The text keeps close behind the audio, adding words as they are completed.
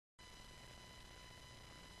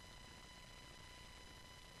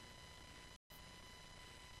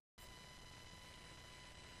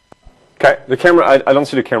Okay, the camera, I don't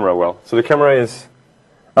see the camera well. So the camera is,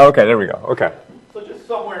 oh, okay, there we go, okay. So just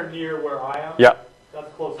somewhere near where I am? Yeah.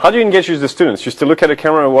 That's close. How do you engage the students? You still look at the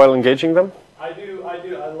camera while engaging them? I do.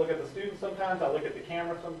 I look at the students sometimes, I look at the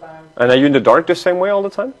camera sometimes. And are you in the dark the same way all the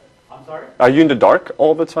time? I'm sorry? Are you in the dark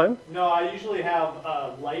all the time? No, I usually have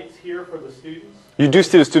lights here for the students. You do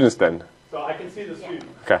see the students then? So I can see the students.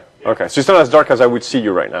 Okay, okay. So it's not as dark as I would see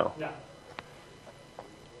you right now. No.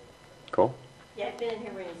 Cool. Yeah, I've been in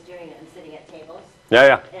here when he's doing it and sitting at tables. Yeah,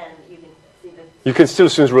 yeah. And you can see the... You can still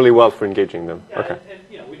see students really well for engaging them. Yeah, Okay. and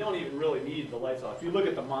you know, we don't even really need the lights off. If you look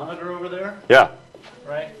at the monitor over there, Yeah,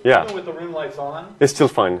 right? Yeah. Even with the room lights on, it's still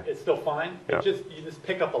fine. it's still fine. Yeah. You just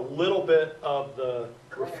pick up a little bit of the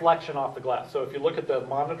reflection off the glass. So if you look at the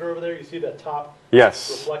monitor over there, you see that top Yes.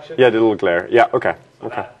 reflection? Yeah, the little glare. Yeah, okay. So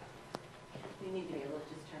Okay. that- You need to be able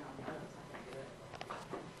to just turn on the others.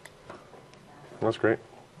 That's great.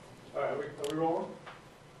 All right, are we rolling?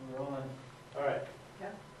 We're rolling. All right.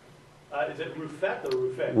 Is it Ruffet or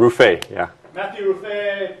Ruffet? Ruffet, yeah. Matthew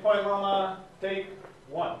Ruffet, Point Lama, take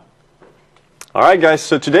 1. All right, guys,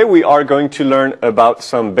 so today we are going to learn about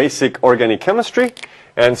some basic organic chemistry.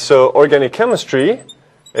 And so organic chemistry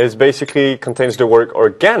is basically contains the word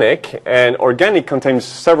organic, and organic contains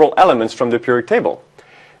several elements from the periodic table.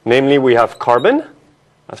 Namely, we have carbon,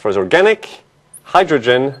 as far as organic,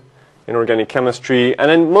 hydrogen in organic chemistry, and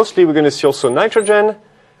then mostly we're going to see also nitrogen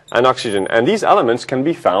and oxygen. And these elements can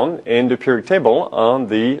be found in the periodic table on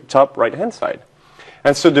the top right-hand side.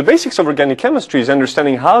 And so the basics of organic chemistry is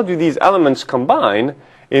understanding how do these elements combine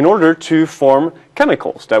in order to form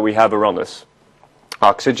chemicals that we have around us.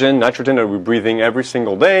 Oxygen, nitrogen that we're breathing every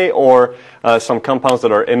single day, or some compounds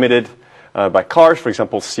that are emitted by cars, for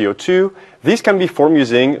example, CO2. These can be formed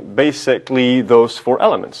using basically those 4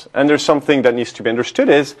 elements. And there's something that needs to be understood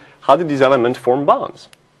is how do these elements form bonds?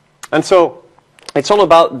 And so it's all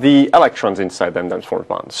about the electrons inside them that form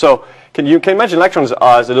bonds. So you can imagine electrons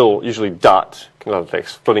as a little, usually dot, kind of like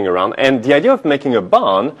floating around. And the idea of making a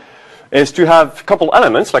bond is to have a couple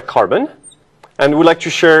elements like carbon, and we'd like to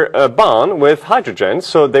share a bond with hydrogen.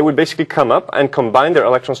 So they would basically come up and combine their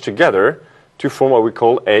electrons together to form what we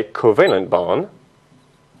call a covalent bond.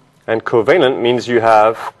 And covalent means you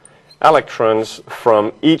have electrons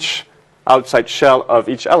from each outside shell of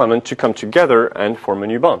each element to come together and form a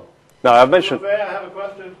new bond. Now, I've mentioned... Ruffet, I have a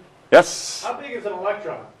question. Yes? How big is an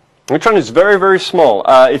electron? An electron is very, very small.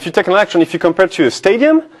 If you take an electron, if you compare it to a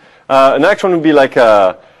stadium, an electron would be like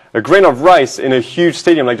a grain of rice in a huge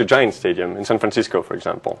stadium like the Giant Stadium in San Francisco, for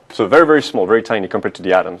example. So very, very small, very tiny compared to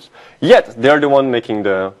the atoms. Yet, they're the one making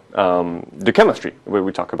the chemistry, where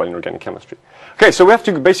we talk about inorganic chemistry. Okay, so we have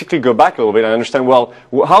to basically go back a little bit and understand, well,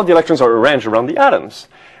 how the electrons are arranged around the atoms.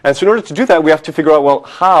 And so in order to do that, we have to figure out, well,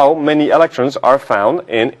 how many electrons are found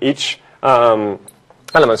in each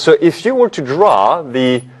element. So if you were to draw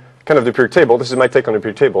the kind of the periodic table, this is my take on the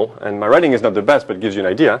periodic table, and my writing is not the best, but it gives you an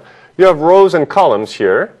idea. You have rows and columns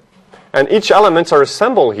here, and each elements are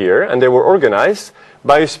assembled here, and they were organized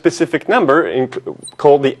by a specific number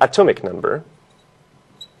called the atomic number.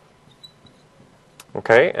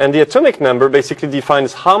 Okay, and the atomic number basically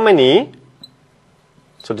defines how many,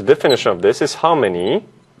 so the definition of this is how many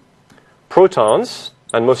protons,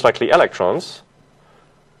 and most likely electrons,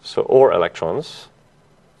 so or electrons,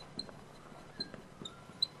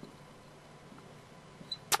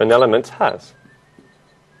 an element has.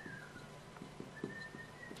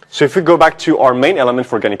 So if we go back to our main element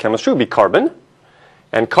for organic chemistry, it would be carbon.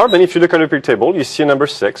 And carbon, if you look at the periodic table, you see a number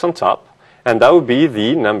 6 on top, and that would be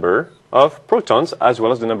the number of protons as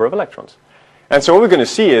well as the number of electrons. And so what we're going to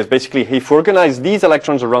see is basically if we organize these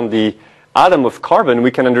electrons around the atom of carbon,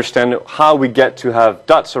 we can understand how we get to have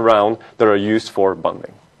dots around that are used for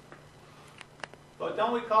bonding. But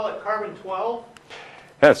don't we call it carbon-12?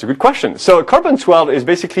 That's a good question. So carbon-12 is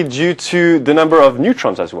basically due to the number of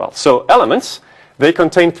neutrons as well. So elements, they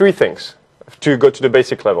contain 3 things to go to the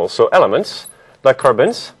basic level. So elements, like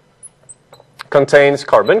carbons, contains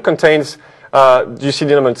carbon, contains, do you see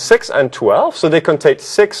the element 6 and 12? So they contain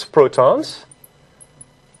 6 protons,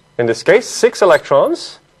 in this case, 6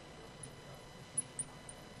 electrons,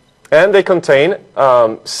 and they contain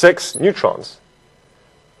 6 neutrons.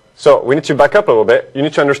 So we need to back up a little bit. You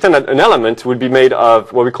need to understand that an element would be made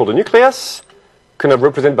of what we call the nucleus, kind of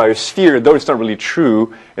represented by a sphere, though it's not really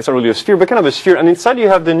true. It's not really a sphere, but kind of a sphere. And inside you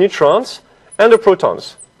have the neutrons and the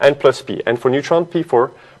protons, N plus P. N for neutron, P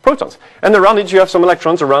for protons. And around it you have some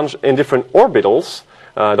electrons around in different orbitals.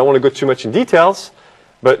 I don't want to go too much in details,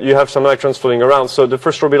 but you have some electrons floating around. So the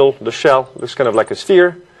first orbital, the shell, looks kind of like a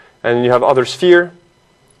sphere. And you have other sphere.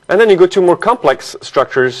 And then you go to more complex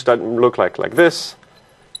structures that look like this.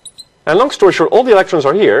 And long story short, all the electrons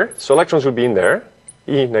are here. So electrons would be in there,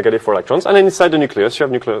 E negative for electrons. And then inside the nucleus, you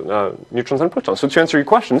have neutrons and protons. So to answer your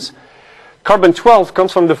questions, carbon-12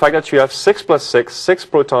 comes from the fact that you have 6 plus 6, 6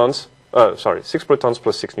 protons, 6 protons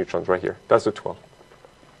plus 6 neutrons right here. That's the 12.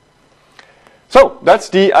 So that's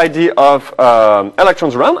the idea of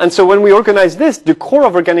electrons around. And so when we organize this, the core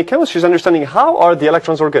of organic chemistry is understanding how are the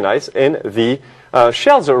electrons organized in the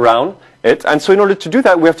shells around it. And so in order to do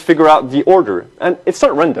that, we have to figure out the order. And it's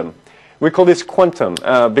not random. We call this quantum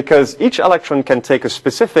because each electron can take a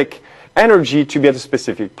specific energy to be at a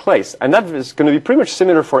specific place. And that is going to be pretty much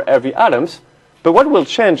similar for every atom. But what will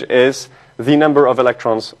change is the number of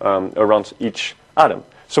electrons around each atom.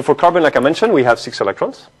 So for carbon, like I mentioned, we have 6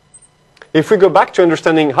 electrons. If we go back to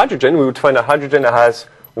understanding hydrogen, we would find that hydrogen has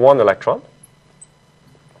 1 electron.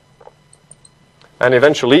 And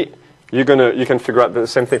eventually, you can figure out the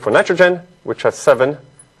same thing for nitrogen, which has 7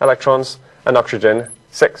 electrons, and oxygen,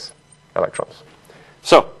 6 electrons.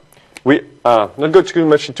 So we not go too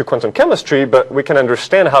much into quantum chemistry, but we can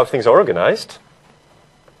understand how things are organized.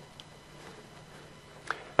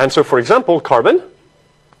 And so, for example, carbon,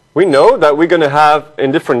 we know that we're going to have,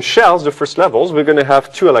 in different shells, the first levels, we're going to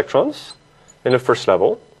have 2 electrons in the first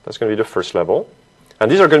level. That's going to be the first level.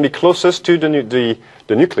 And these are going to be closest to the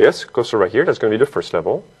nucleus, closer right here. That's going to be the first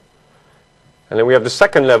level. And then we have the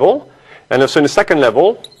second level. And so in the second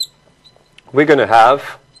level, we're going to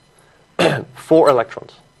have 4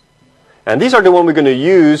 electrons. And these are the ones we're going to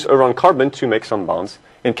use around carbon to make some bonds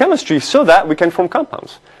in chemistry so that we can form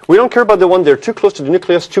compounds. We don't care about the one they're too close to the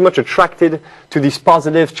nucleus, too much attracted to these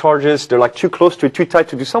positive charges. They're like too close to it, too tight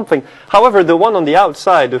to do something. However, the one on the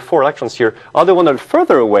outside, the 4 electrons here, are the ones that are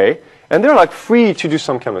further away, and they're like free to do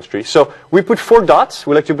some chemistry. So we put 4 dots.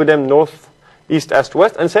 We like to put them north, east,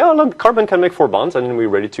 west, and say, oh, look, carbon can make 4 bonds, and then we're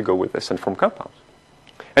ready to go with this and form compounds.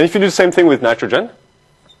 And if you do the same thing with nitrogen,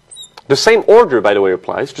 the same order, by the way,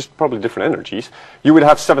 applies, just probably different energies. You would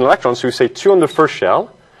have 7 electrons, so you say 2 on the first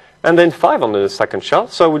shell, and then 5 on the second shell.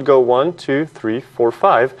 So it would go 1, 2, 3, 4,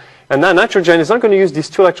 5. And now nitrogen is not going to use these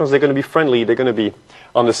 2 electrons. They're going to be friendly. They're going to be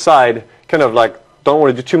on the side, kind of like, don't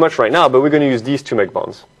want to do too much right now, but we're going to use these to make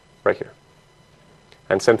bonds right here.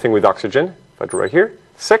 And same thing with oxygen. If I do right here,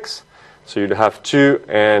 6. So you'd have 2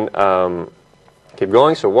 and keep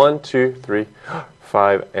going. So 1, 2, 3,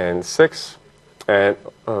 5, and 6. And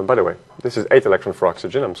by the way, this is 8 electrons for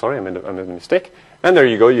oxygen. I'm sorry, I made a mistake. And there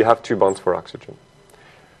you go. You have 2 bonds for oxygen.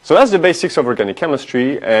 So that's the basics of organic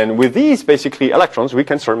chemistry. And with these, basically, electrons, we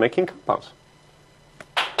can start making compounds.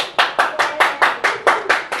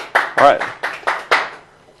 All right.